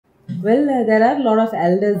Well, there are a lot of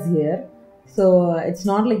elders here, so it's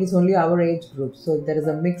not like it's only our age group. So there is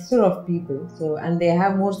a mixture of people. So and they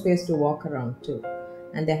have more space to walk around too,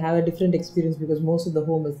 and they have a different experience because most of the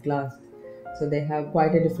home is glass. So they have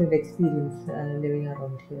quite a different experience living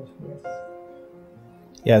around here. Yes.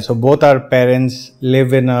 Yeah, so both our parents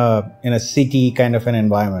live in a city kind of an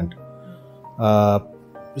environment. Uh,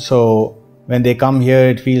 so when they come here,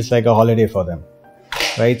 it feels like a holiday for them,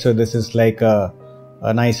 right? So this is like a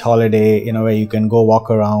nice holiday, where you can go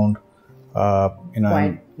walk around, and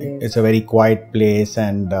Quiet place. it's a very quiet place,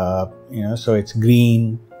 and so it's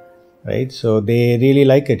green, right? So they really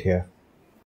like it here.